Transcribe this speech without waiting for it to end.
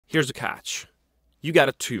here's the catch. You get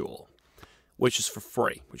a tool, which is for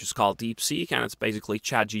free, which is called DeepSeek, and it's basically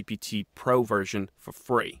ChatGPT Pro version for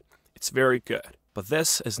free. It's very good, but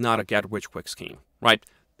this is not a get-rich-quick scheme, right?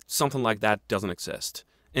 Something like that doesn't exist.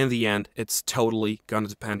 In the end, it's totally going to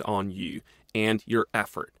depend on you and your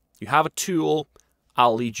effort. You have a tool,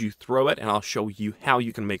 I'll lead you through it, and I'll show you how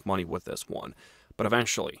you can make money with this one. But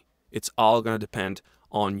eventually, it's all going to depend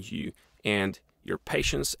on you and your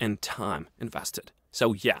patience and time invested.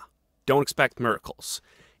 So yeah, don't expect miracles,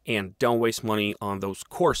 and don't waste money on those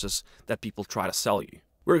courses that people try to sell you.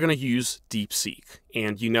 We're going to use DeepSeek,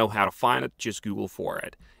 and you know how to find it, just Google for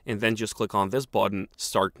it. And then just click on this button,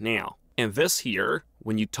 Start Now. And this here,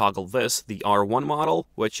 when you toggle this, the R1 model,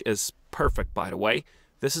 which is perfect by the way,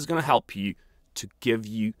 this is going to help you to give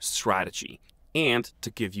you strategy and to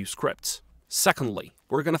give you scripts. Secondly,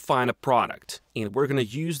 we're going to find a product, and we're going to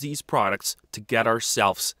use these products to get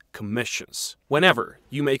ourselves commissions. Whenever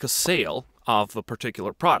you make a sale of a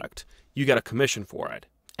particular product, you get a commission for it.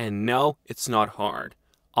 And no, it's not hard.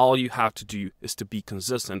 All you have to do is to be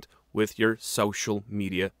consistent with your social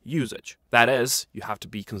media usage. That is, you have to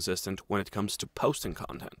be consistent when it comes to posting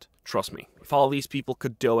content. Trust me, if all these people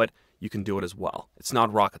could do it, you can do it as well. It's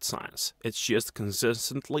not rocket science. It's just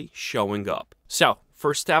consistently showing up. So,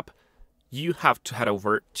 first step, you have to head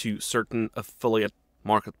over to certain affiliate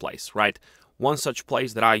marketplace, right? One such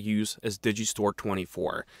place that I use is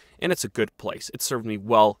Digistore24, and it's a good place. It served me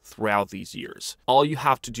well throughout these years. All you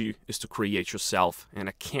have to do is to create yourself an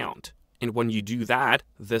account. And when you do that,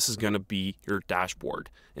 this is going to be your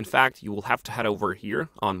dashboard. In fact, you will have to head over here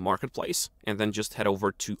on Marketplace and then just head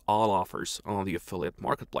over to All Offers on the affiliate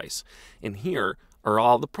marketplace. And here are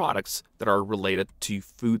all the products that are related to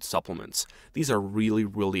food supplements. These are really,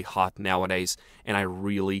 really hot nowadays, and I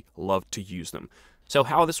really love to use them. So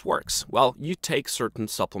how this works? Well, you take certain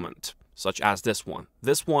supplement, such as this one.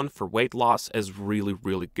 This one for weight loss is really,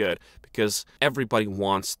 really good because everybody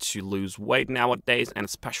wants to lose weight nowadays, and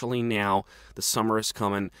especially now the summer is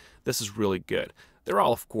coming. This is really good. There are,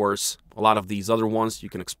 of course, a lot of these other ones. You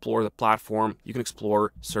can explore the platform. You can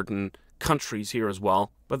explore certain countries here as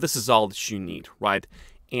well, but this is all that you need, right?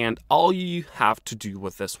 And all you have to do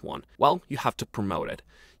with this one, well, you have to promote it.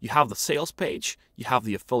 You have the sales page, you have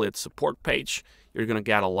the affiliate support page. You're going to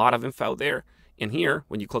get a lot of info there. And here,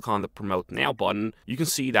 when you click on the Promote Now button, you can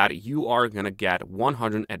see that you are going to get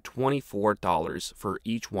 $124 for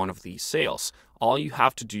each one of these sales. All you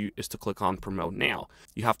have to do is to click on Promote Now.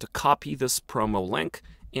 You have to copy this promo link,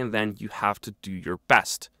 and then you have to do your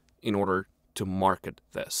best in order to market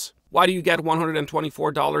this. Why do you get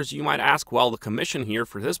 $124, you might ask? Well, the commission here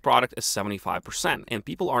for this product is 75%, and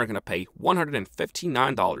people are going to pay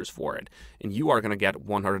 $159 for it, and you are going to get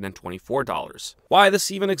 $124. Why this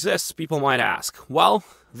even exists, people might ask. Well,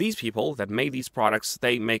 these people that made these products,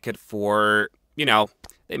 they make it for,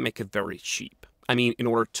 they make it very cheap. I mean, in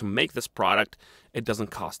order to make this product, it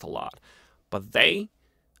doesn't cost a lot, but they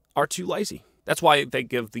are too lazy. That's why they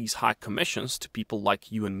give these high commissions to people like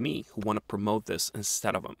you and me who want to promote this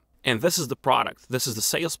instead of them. And this is the product. This is the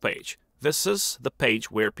sales page. This is the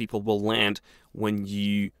page where people will land when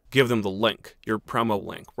you give them the link, your promo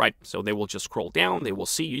link, right? So they will just scroll down. They will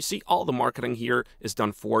see, you see all the marketing here is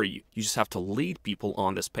done for you. You just have to lead people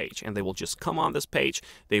on this page, and they will just come on this page.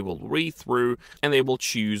 They will read through, and they will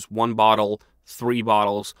choose 1 bottle, 3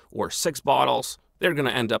 bottles, or 6 bottles. They're going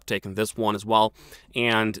to end up taking this one as well.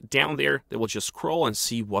 And down there, they will just scroll and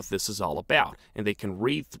see what this is all about. And they can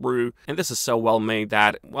read through. And this is so well made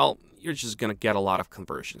that, well, you're just going to get a lot of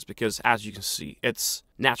conversions. Because as you can see, it's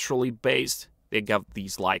naturally based. They got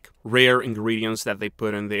these like rare ingredients that they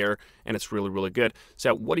put in there. And it's really, really good.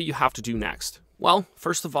 So what do you have to do next? Well,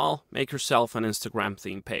 first of all, make yourself an Instagram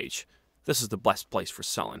theme page. This is the best place for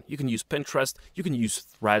selling. You can use Pinterest, you can use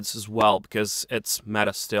Threads as well because it's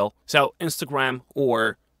meta still. So Instagram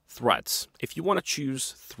or Threads. If you want to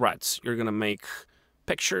choose Threads, you're going to make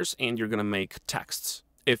pictures and you're going to make texts.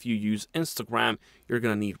 If you use Instagram, you're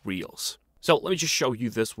going to need Reels. So let me just show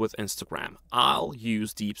you this with Instagram. I'll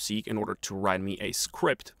use DeepSeek in order to write me a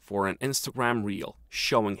script for an Instagram Reel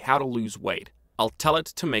showing how to lose weight. I'll tell it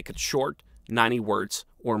to make it short, 90 words,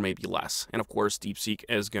 or maybe less. And of course, DeepSeek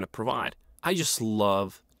is going to provide. I just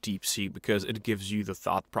love DeepSeek because it gives you the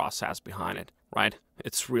thought process behind it, right?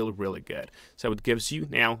 It's really, really good. So it gives you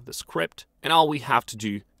now the script, and all we have to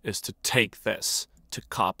do is to take this, to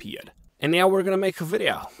copy it. And now we're going to make a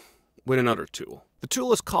video with another tool. The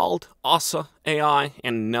tool is called ASA AI,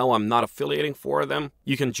 and no, I'm not affiliating for them.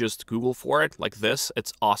 You can just Google for it like this.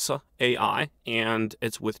 It's Asa AI, and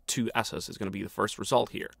it's with 2 S's. It's going to be the first result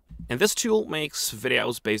here. And this tool makes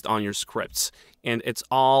videos based on your scripts, and it's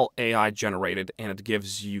all AI generated, and it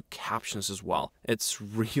gives you captions as well. It's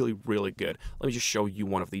really, really good. Let me just show you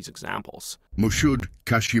one of these examples. Moshood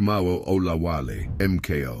Kashimawo Olawale,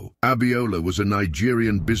 MKO. Abiola was a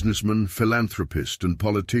Nigerian businessman, philanthropist, and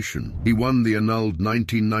politician. He won the annulled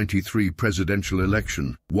 1993 presidential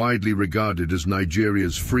election, widely regarded as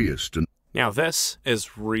Nigeria's freest and Now this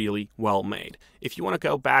is really well made. If you want to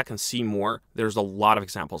go back and see more, there's a lot of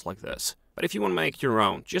examples like this. But if you want to make your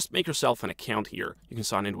own, just make yourself an account here. You can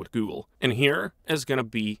sign in with Google. And here is going to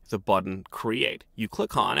be the button Create. You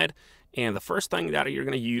click on it, and the first thing that you're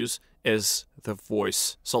going to use is the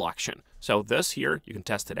voice selection. So this here, you can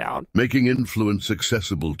test it out. making influence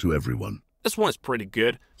accessible to everyone. This one is pretty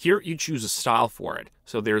good. Here you choose a style for it.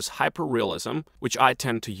 So there's hyperrealism, which I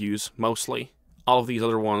tend to use mostly. All of these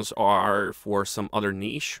other ones are for some other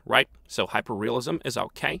niche, right? So hyperrealism is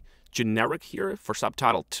okay. Generic here for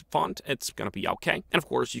subtitle font, it's going to be okay. And of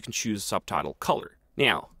course, you can choose subtitle color.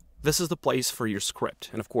 Now, this is the place for your script.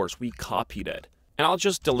 And of course, we copied it. And I'll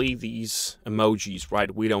just delete these emojis,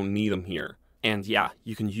 right? We don't need them here. And yeah,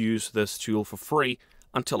 you can use this tool for free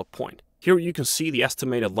until a point. Here you can see the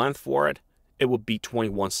estimated length for it. It would be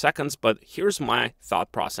 21 seconds, but here's my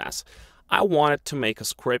thought process. I wanted to make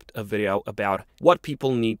a video about what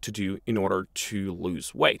people need to do in order to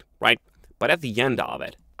lose weight, right? But at the end of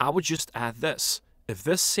it, I would just add this. If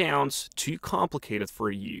this sounds too complicated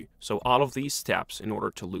for you, so all of these steps in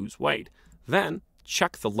order to lose weight, then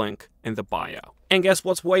check the link in the bio. And guess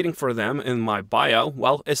what's waiting for them in my bio?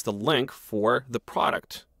 Well, it's the link for the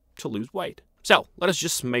product to lose weight. So let us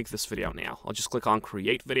just make this video now. I'll just click on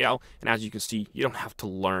Create Video, and as you can see, you don't have to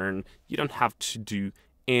learn, you don't have to do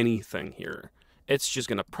anything here. It's just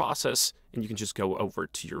going to process, and you can just go over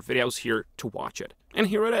to your videos here to watch it. And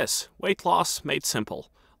here it is, weight loss made simple.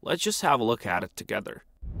 Let's just have a look at it together.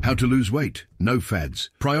 How to lose weight, no fads.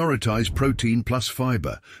 Prioritize protein plus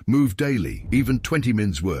fiber. Move daily, even 20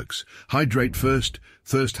 mins works. Hydrate first,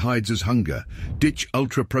 thirst hides as hunger. Ditch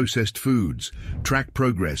ultra-processed foods. Track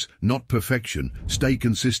progress, not perfection. Stay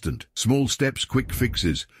consistent. Small steps, quick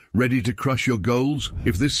fixes. Ready to crush your goals?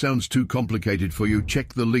 If this sounds too complicated for you,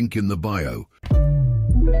 check the link in the bio.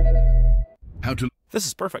 This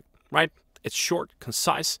is perfect, right? It's short,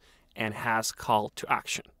 concise, and has call to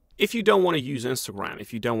action. If you don't want to use Instagram,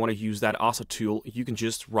 if you don't want to use that ASA tool, you can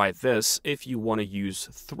just write this if you want to use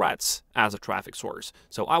Threads as a traffic source.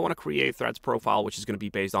 So I want to create Threads profile, which is going to be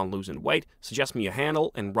based on losing weight. Suggest me a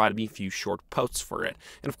handle and write me a few short posts for it.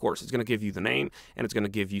 And of course, it's going to give you the name and it's going to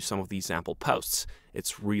give you some of these sample posts.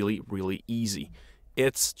 It's really, really easy.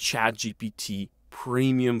 It's ChatGPT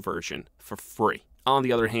premium version for free. On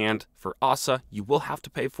the other hand, for ASA, you will have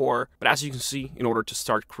to pay for, but as you can see, in order to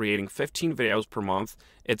start creating 15 videos per month,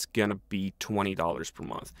 it's gonna be $20 per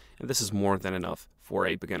month. And this is more than enough for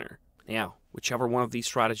a beginner. Now, whichever one of these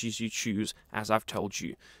strategies you choose, as I've told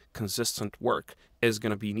you, consistent work is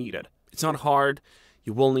gonna be needed. It's not hard,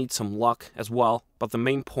 you will need some luck as well, but the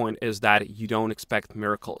main point is that you don't expect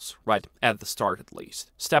miracles, right, at the start at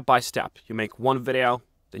least. Step by step, you make one video,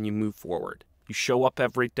 then you move forward. You show up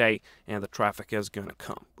every day, and the traffic is gonna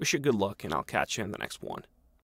come. Wish you good luck, and I'll catch you in the next one.